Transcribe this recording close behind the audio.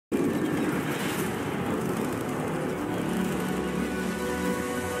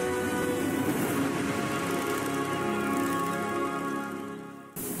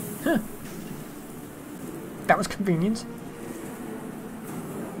was convenient.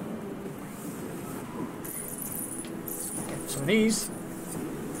 Get some of these.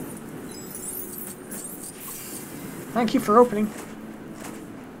 Thank you for opening.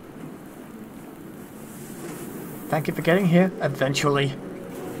 Thank you for getting here eventually.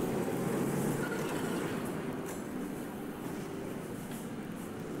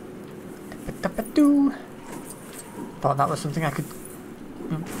 Thought that was something I could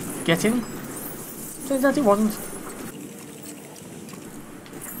get in. Turns out it wasn't.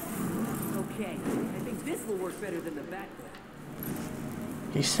 Okay, I think this will work better than the back way.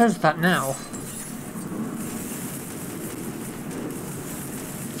 He says that now.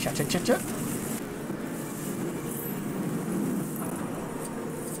 Cha-cha-cha-cha.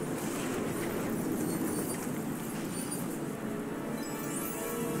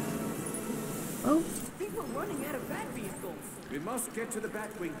 Oh. Think we're running out of bat vehicles. We must get to the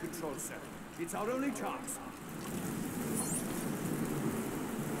Batwing control center. It's our only chance.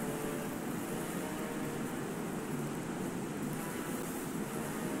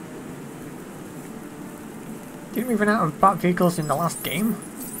 Didn't we run out of bat vehicles in the last game?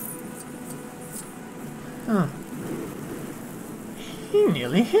 Huh. He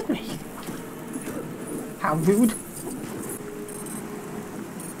nearly hit me. How rude.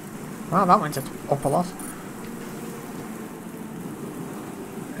 Wow, that went up a lot.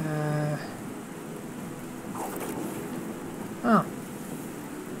 Oh.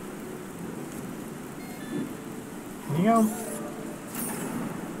 Here you go.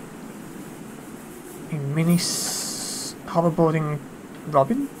 A mini hoverboarding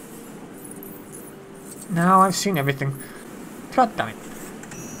Robin? Now I've seen everything. God damn it.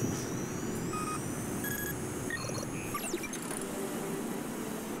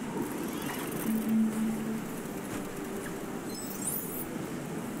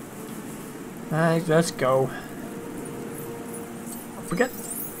 Right, let's go. Don't forget.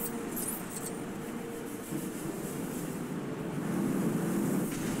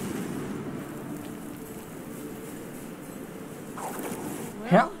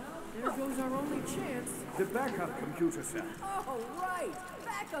 Yeah. There goes our only chance. The backup computer, sir. Oh, right!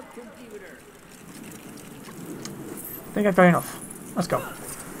 Backup computer! I think I've got enough. Let's go.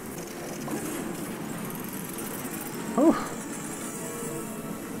 Oh.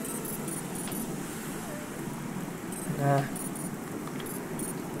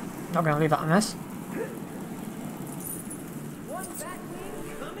 Not gonna leave that a mess. One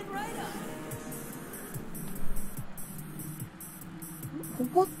Batwing coming right up.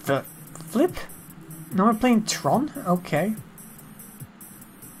 What the flip? Now we're playing Tron? Okay.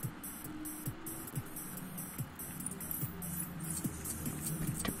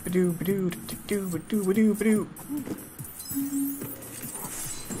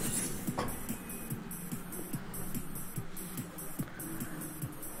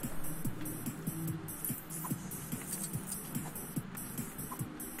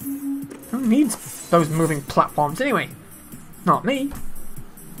 Who needs those moving platforms anyway? Not me.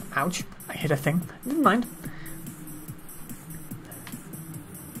 Ouch, I hit a thing. Never mind.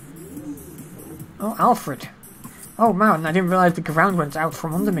 Oh, Alfred. Oh man, I didn't realise the ground went out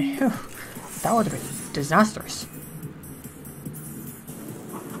from under me. Whew. That would have been disastrous.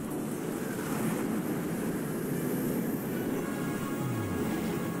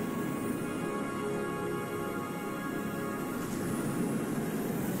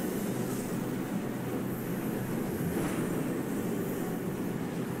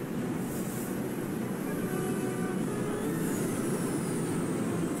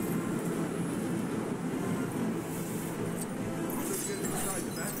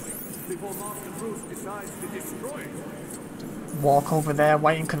 Before Master Bruce decides to destroy it. Walk over there,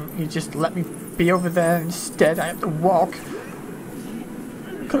 why couldn't you just let me be over there instead? I have to walk.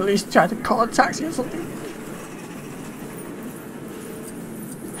 Could at least try to call a taxi or something.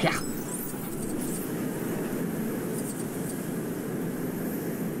 Yeah.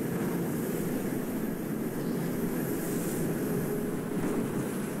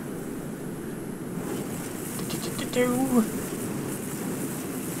 Do.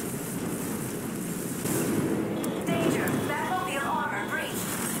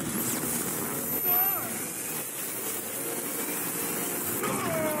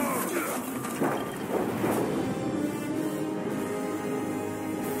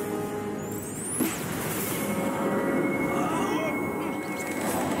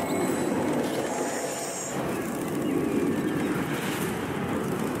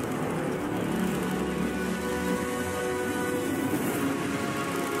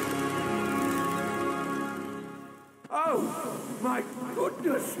 Oh, my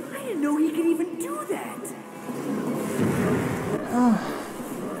goodness! I didn't know he could even do that.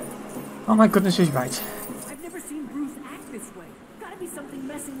 Oh my goodness, he's right. I've never seen Bruce act this way. Gotta be something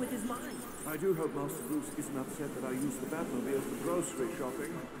messing with his mind. I do hope Master Bruce isn't upset that I use the Batmobile for grocery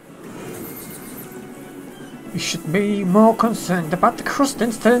shopping. You should be more concerned about the crust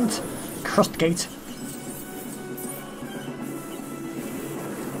incident. Crustgate.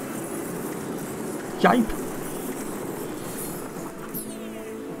 Yipe.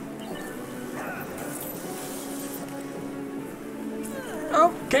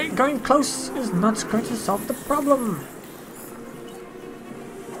 Okay, going close is not going to solve the problem.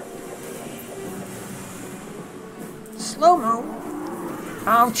 Slow-mo.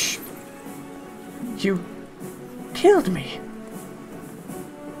 Ouch. You killed me.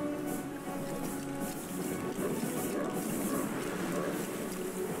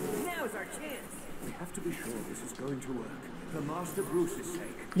 Now's our chance. We have to be sure this is going to work. For Master Bruce's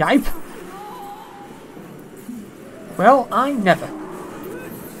sake. Yipe. Well, I never.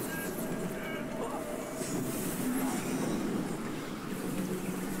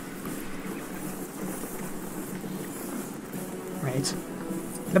 Right.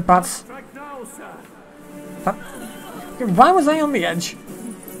 The bats. Strike now, sir. Why was I on the edge?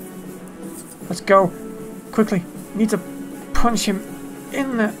 Let's go. Quickly. Need to punch him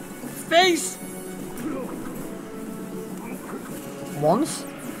in the face. Once.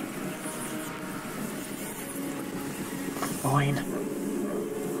 Fine.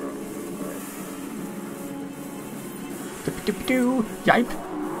 Doo-doo-doo. Yipe.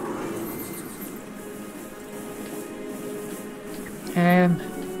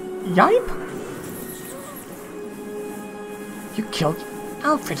 Yipe? You killed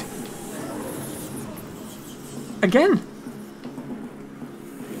Alfred. Again?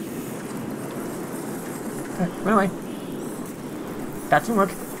 Run away. That didn't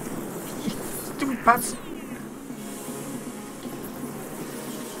work. Stupid bats.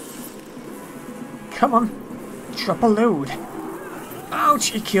 Come on. Drop a load. Ouch,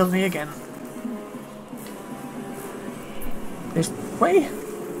 he killed me again. This way?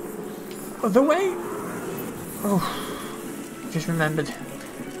 Other way? Oh, just remembered.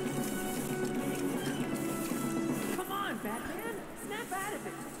 Come on, Batman. Snap out of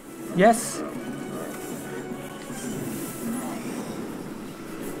it. Yes.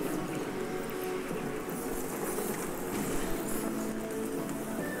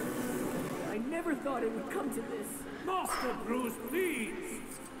 I never thought it would come to this. Master Bruce, please!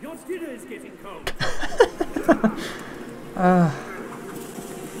 Your dinner is getting cold.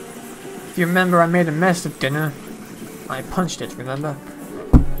 If you remember, I made a mess of dinner. I punched it, remember?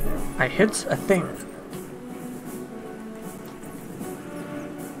 I hit a thing.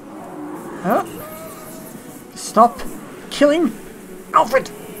 Huh? Stop killing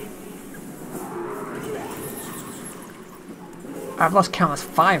Alfred! I've lost count as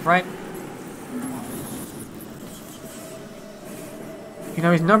 5, right? You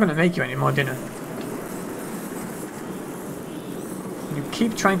know, he's not gonna make you any more dinner. You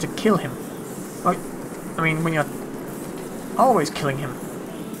keep trying to kill him. Well, I mean, when you're always killing him.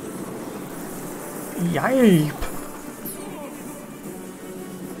 Yipe!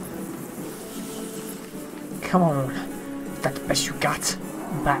 Come on. Is that the best you got?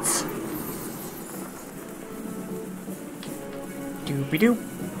 Bats. Doobie-doo.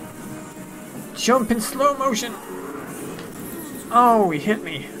 Jump in slow motion! Oh, he hit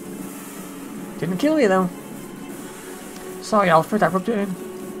me. Didn't kill me though. Sorry, Alfred, I rubbed it in.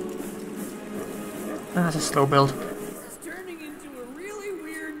 That's a slow build. It's turning into a really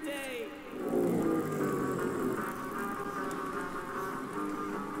weird day.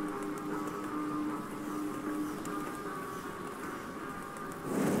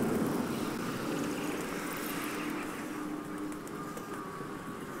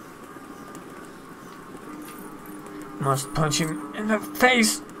 Must punch him in the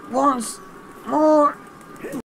face once more.